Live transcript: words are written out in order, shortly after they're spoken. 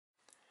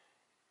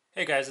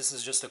Hey guys, this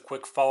is just a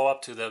quick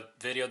follow-up to the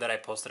video that I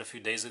posted a few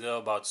days ago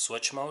about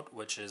SwitchMote,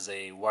 which is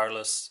a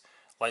wireless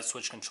light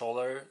switch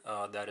controller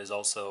that is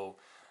also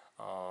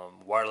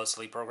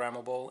wirelessly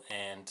programmable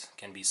and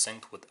can be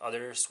synced with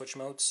other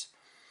SwitchMotes.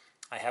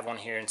 I have one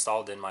here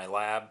installed in my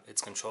lab.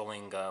 It's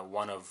controlling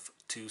one of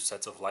two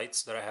sets of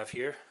lights that I have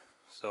here.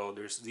 So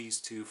there's these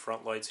two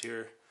front lights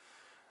here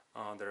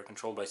that are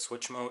controlled by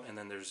SwitchMote, and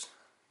then there's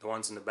the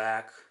ones in the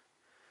back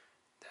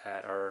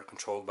that are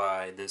controlled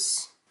by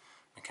this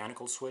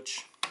mechanical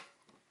switch.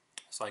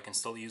 So I can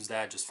still use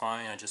that just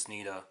fine. I just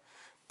need a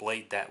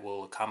blade that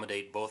will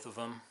accommodate both of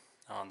them.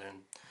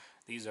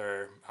 These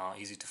are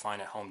easy to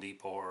find at Home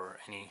Depot or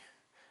any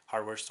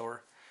hardware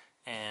store.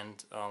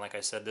 And like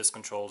I said, this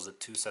controls the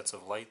two sets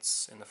of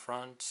lights in the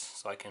front,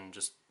 so I can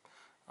just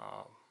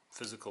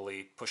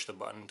physically push the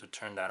button to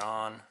turn that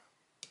on,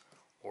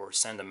 or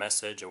send a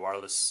message, a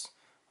wireless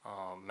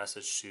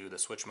message to the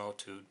SwitchMote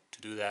to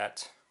do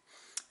that.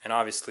 And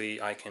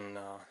obviously I can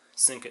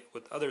sync it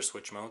with other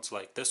SwitchMotes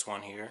like this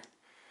one here.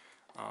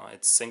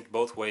 It's synced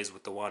both ways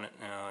with the one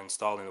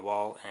installed in the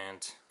wall,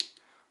 and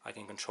I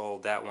can control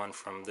that one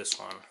from this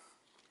one.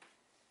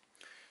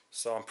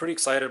 So I'm pretty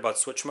excited about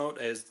SwitchMote.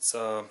 It's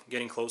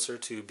getting closer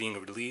to being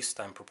released.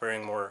 I'm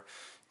preparing more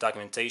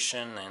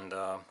documentation and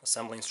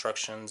assembly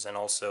instructions, and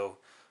also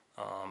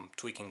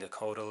tweaking the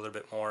code a little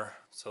bit more.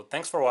 So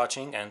thanks for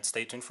watching, and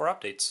stay tuned for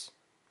updates.